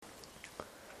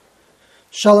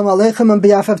Shalom Aleichem. On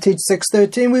behalf of Teach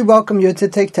 613, we welcome you to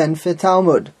take 10 for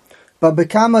Talmud.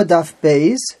 BabaKama Daf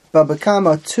Beis,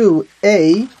 BabaKama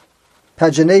 2a,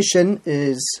 pagination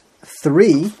is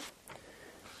 3,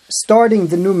 starting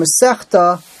the new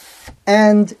Masechta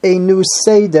and a new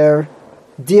Seder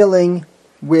dealing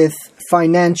with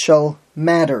financial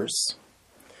matters.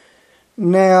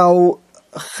 Now,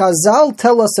 Chazal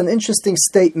tell us an interesting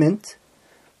statement.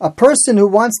 A person who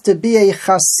wants to be a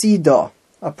Chasidah,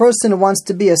 a person who wants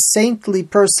to be a saintly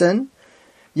person,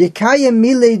 Yekayem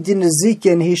Milei di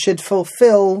Nezikin, he should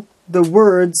fulfill the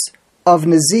words of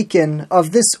Nezikin,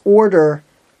 of this order,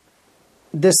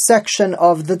 this section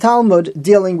of the Talmud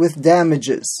dealing with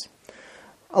damages.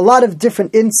 A lot of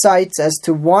different insights as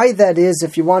to why that is.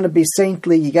 If you want to be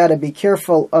saintly, you got to be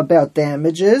careful about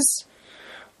damages.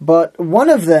 But one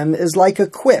of them is like a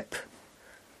quip.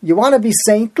 You want to be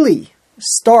saintly,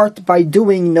 start by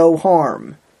doing no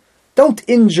harm. Don't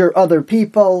injure other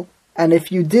people, and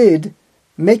if you did,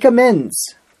 make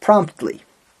amends promptly.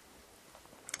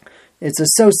 It's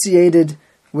associated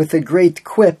with a great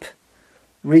quip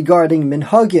regarding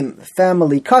minhagim,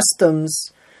 family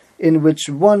customs, in which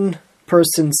one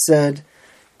person said,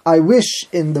 I wish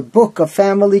in the book of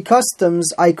family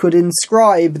customs I could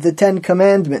inscribe the 10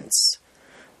 commandments,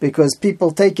 because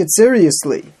people take it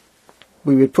seriously.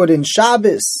 We would put in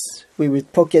Shabbos, we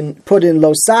would put in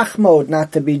Lo Sachmod,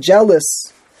 not to be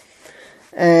jealous.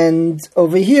 And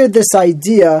over here, this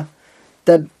idea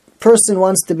that person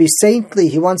wants to be saintly,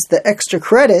 he wants the extra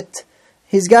credit,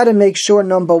 he's got to make sure,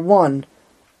 number one,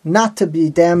 not to be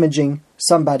damaging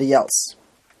somebody else.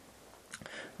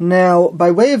 Now, by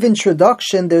way of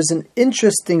introduction, there's an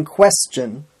interesting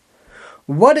question.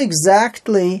 What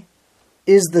exactly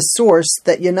is the source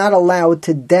that you're not allowed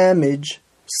to damage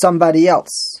somebody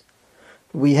else?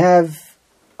 We have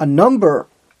a number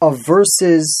of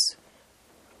verses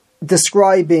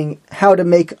describing how to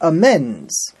make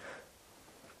amends.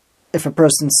 If a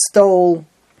person stole,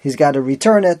 he's got to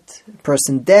return it. A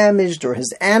person damaged, or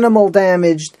his animal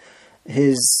damaged,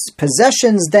 his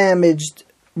possessions damaged.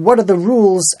 What are the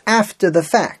rules after the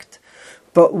fact?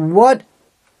 But what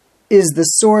is the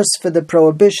source for the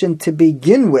prohibition to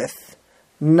begin with,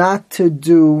 not to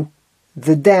do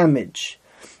the damage?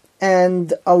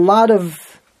 And a lot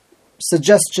of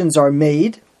suggestions are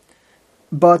made,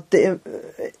 but the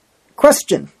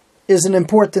question is an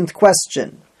important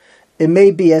question. It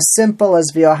may be as simple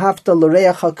as v'ahavta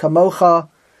l'reacha kamocha,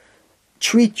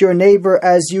 treat your neighbor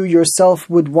as you yourself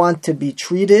would want to be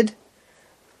treated.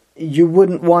 You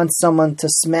wouldn't want someone to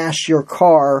smash your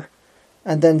car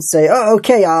and then say, oh,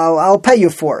 okay, I'll pay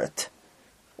you for it.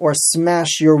 Or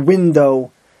smash your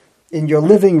window in your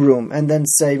living room and then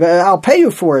say, I'll pay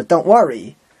you for it, don't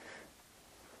worry.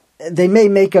 They may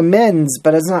make amends,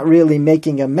 but it's not really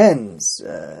making amends.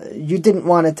 You didn't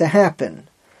want it to happen.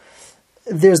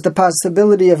 There's the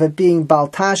possibility of it being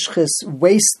baltashchis,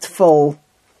 wasteful,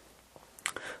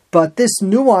 but this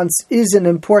nuance is an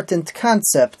important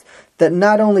concept, that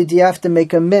not only do you have to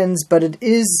make amends, but it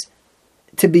is,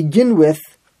 to begin with,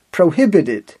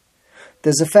 prohibited.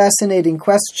 There's a fascinating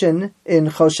question in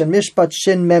Choshen Mishpat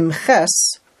Shin Mem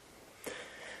Ches.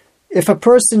 If a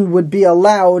person would be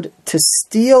allowed to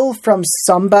steal from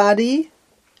somebody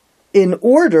in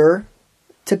order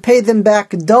to pay them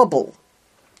back double.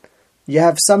 You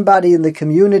have somebody in the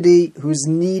community who's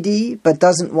needy but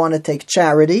doesn't want to take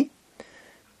charity.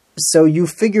 So you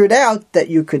figured out that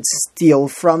you could steal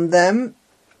from them,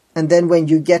 and then when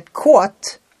you get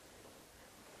caught,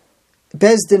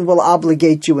 Beis Din will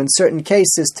obligate you in certain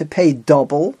cases to pay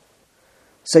double.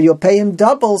 So you'll pay him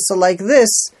double. So like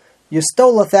this, you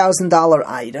stole $1,000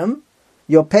 item,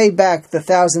 you'll pay back the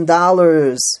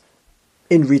 $1,000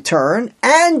 in return,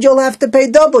 and you'll have to pay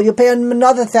double. You'll pay him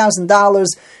another $1,000.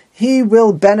 He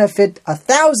will benefit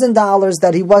 $1,000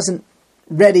 that he wasn't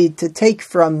ready to take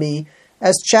from me.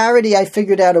 As charity, I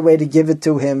figured out a way to give it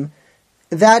to him.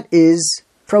 That is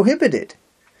prohibited,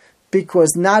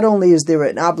 because not only is there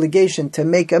an obligation to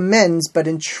make amends, but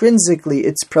intrinsically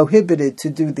it's prohibited to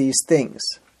do these things.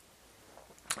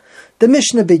 The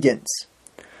Mishnah begins,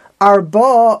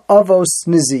 Arba avos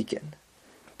nezikin.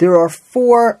 There are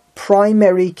 4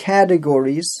 primary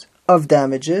categories of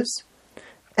damages,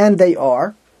 and they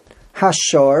are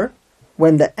Hashar,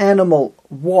 when the animal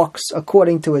walks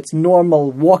according to its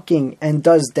normal walking and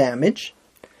does damage.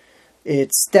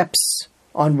 It steps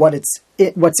on what's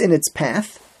in its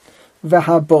path.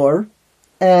 V'habor,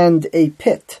 and a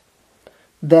pit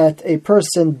that a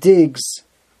person digs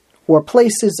or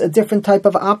places a different type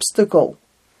of obstacle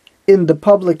in the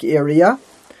public area,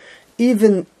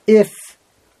 even if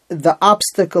the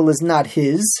obstacle is not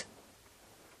his,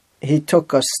 he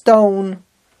took a stone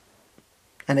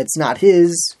and it's not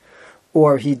his,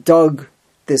 or he dug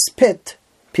this pit,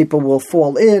 people will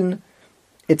fall in,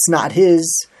 it's not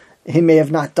his. He may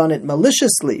have not done it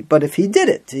maliciously, but if he did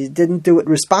it, he didn't do it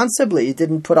responsibly, he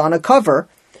didn't put on a cover,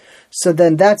 so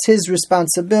then that's his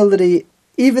responsibility,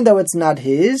 even though it's not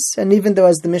his, and even though,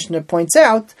 as the Mishnah points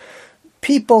out,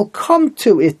 people come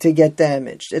to it to get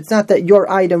damaged. It's not that your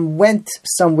item went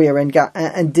somewhere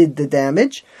and did the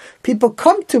damage. People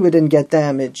come to it and get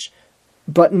damage,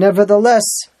 but nevertheless,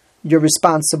 you're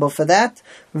responsible for that.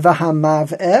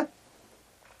 Vahamav'eh,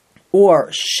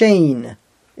 or shein,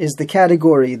 is the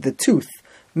category, the tooth,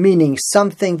 meaning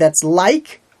something that's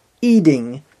like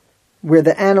eating, where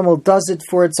the animal does it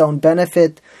for its own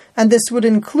benefit, and this would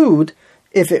include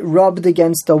if it rubbed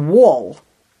against a wall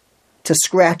to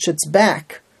scratch its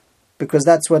back, because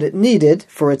that's what it needed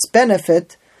for its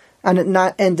benefit, and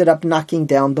it ended up knocking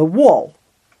down the wall.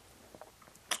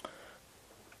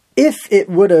 If it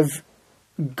would have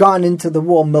gone into the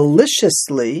wall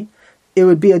maliciously, it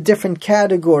would be a different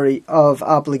category of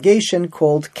obligation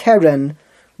called keren,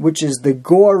 which is the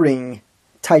goring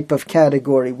type of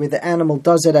category, where the animal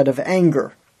does it out of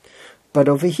anger. But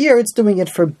over here, it's doing it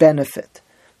for benefit.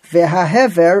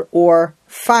 Vehahever, or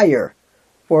fire,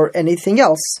 or anything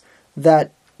else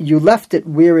that you left it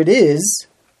where it is,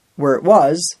 where it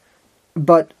was,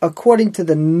 but according to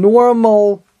the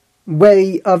normal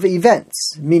way of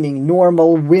events, meaning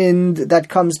normal wind that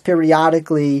comes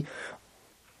periodically,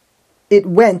 it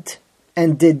went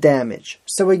and did damage.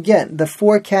 So again, the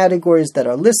four categories that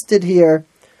are listed here: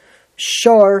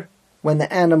 shor, when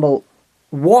the animal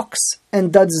walks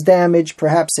and does damage,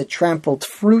 perhaps it trampled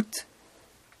fruit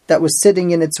that was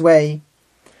sitting in its way;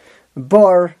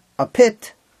 bor, a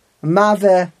pit;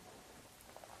 mave,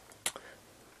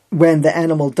 when the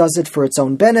animal does it for its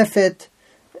own benefit;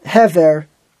 hever,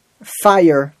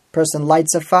 fire, person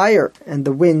lights a fire and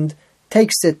the wind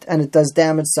takes it and it does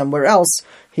damage somewhere else.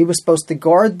 He was supposed to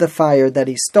guard the fire that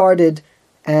he started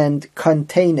and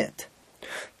contain it.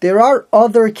 There are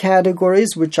other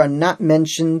categories which are not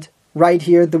mentioned right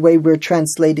here the way we're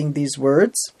translating these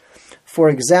words. For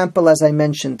example, as I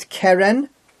mentioned, keren,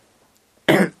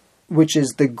 which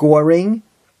is the goring,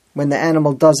 when the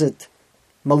animal does it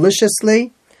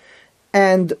maliciously,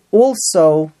 and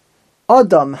also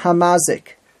adam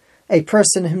hamazik, a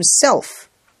person himself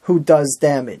who does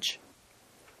damage.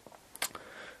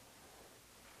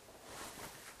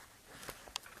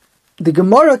 The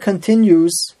Gemara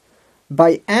continues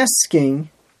by asking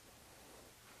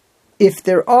if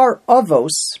there are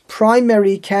avos,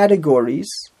 primary categories,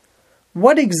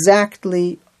 what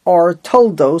exactly are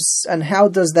toldos and how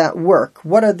does that work?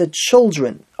 What are the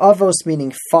children? Avos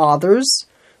meaning fathers,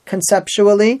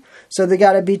 conceptually, so they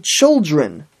got to be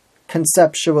children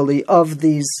conceptually of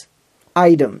these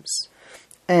items.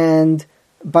 And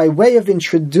by way of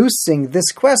introducing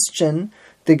this question,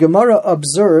 the Gemara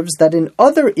observes that in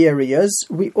other areas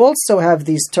we also have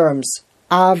these terms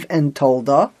av and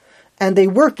tolda, and they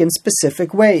work in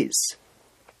specific ways.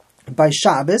 By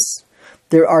Shabbos,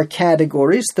 there are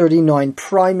categories, 39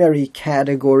 primary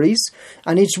categories,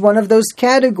 and each one of those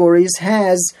categories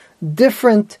has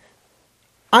different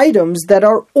items that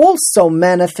are also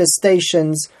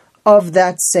manifestations of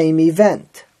that same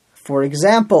event. For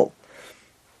example,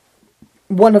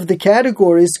 one of the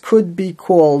categories could be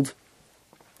called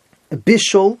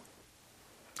bishul,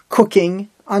 cooking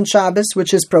on Shabbos,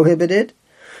 which is prohibited,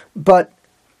 but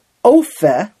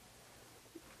opheh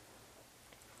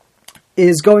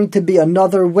is going to be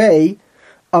another way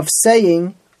of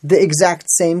saying the exact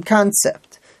same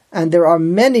concept. And there are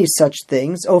many such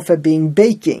things, opheh being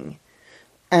baking.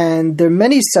 And there are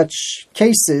many such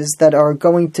cases that are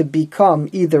going to become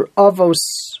either avos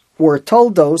or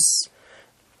toldos,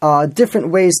 different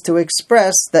ways to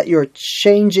express that you're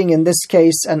changing, in this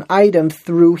case, an item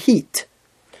through heat.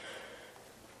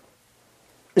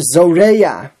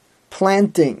 Zoreya,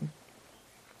 planting.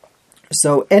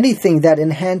 So anything that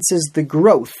enhances the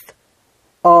growth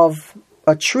of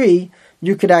a tree,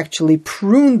 you could actually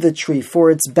prune the tree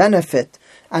for its benefit,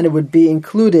 and it would be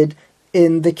included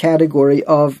in the category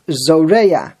of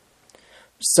zoreya.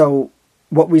 So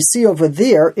what we see over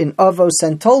there in avos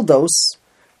and toldos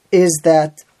is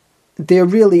that they're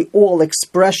really all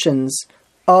expressions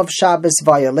of Shabbos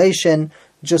violation.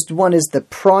 Just one is the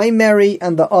primary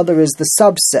and the other is the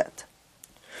subset.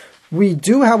 We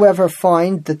do, however,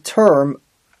 find the term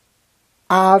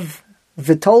av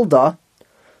v'tolda,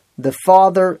 the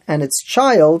father and its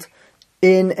child,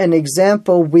 in an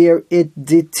example where it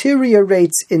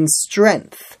deteriorates in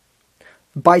strength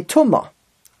by tumah,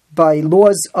 by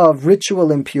laws of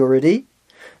ritual impurity.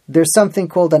 There's something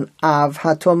called an av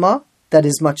hatumah, that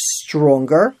is much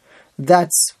stronger.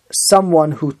 That's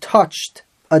someone who touched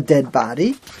a dead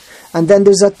body. And then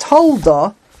there's a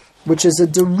tolda, which is a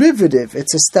derivative.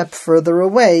 It's a step further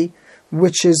away,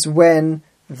 which is when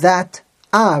that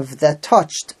av that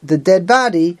touched the dead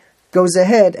body goes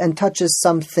ahead and touches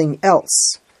something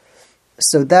else.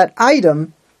 So that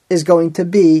item is going to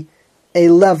be a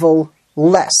level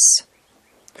less.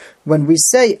 When we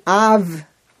say av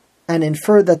and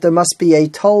infer that there must be a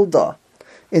tolda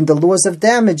in the laws of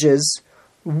damages,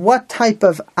 what type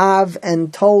of av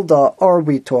and tolda are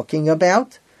we talking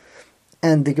about?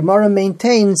 And the Gemara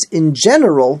maintains, in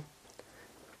general,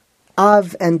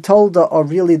 av and tolda are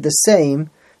really the same.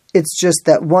 It's just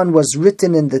that one was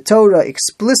written in the Torah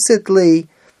explicitly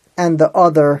and the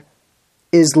other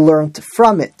is learnt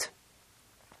from it.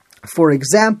 For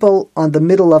example, on the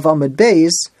middle of Amud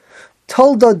Beis,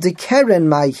 tolda de keren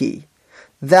maihi,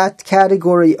 that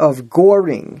category of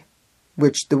goring,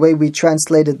 which the way we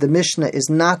translated the Mishnah is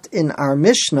not in our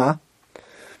Mishnah.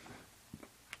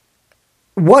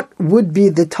 What would be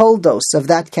the toldos of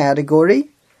that category?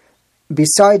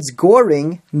 Besides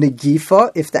goring,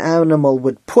 negifa, if the animal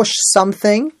would push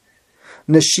something,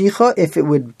 neshicha, if it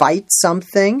would bite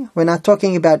something. We're not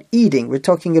talking about eating, we're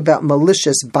talking about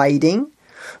malicious biting.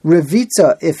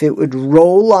 Revita, if it would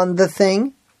roll on the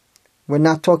thing. We're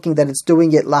not talking that it's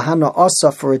doing it lahana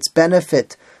asa for its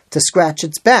benefit, to scratch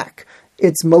its back.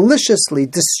 It's maliciously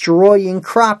destroying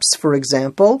crops, for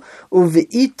example.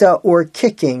 Uve'ita, or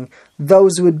kicking.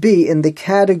 Those would be in the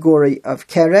category of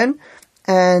keren.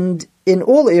 And in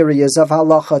all areas of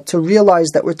halacha, to realize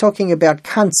that we're talking about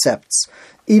concepts,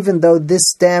 even though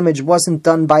this damage wasn't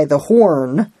done by the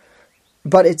horn,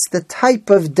 but it's the type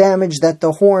of damage that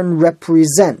the horn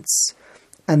represents,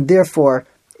 and therefore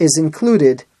is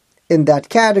included in that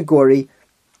category.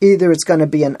 Either it's going to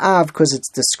be an av because it's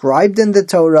described in the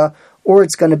Torah, or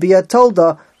it's going to be a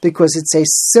tolda because it's a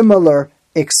similar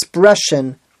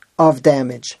expression of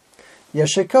damage.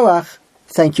 Yasher koach.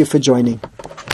 Thank you for joining.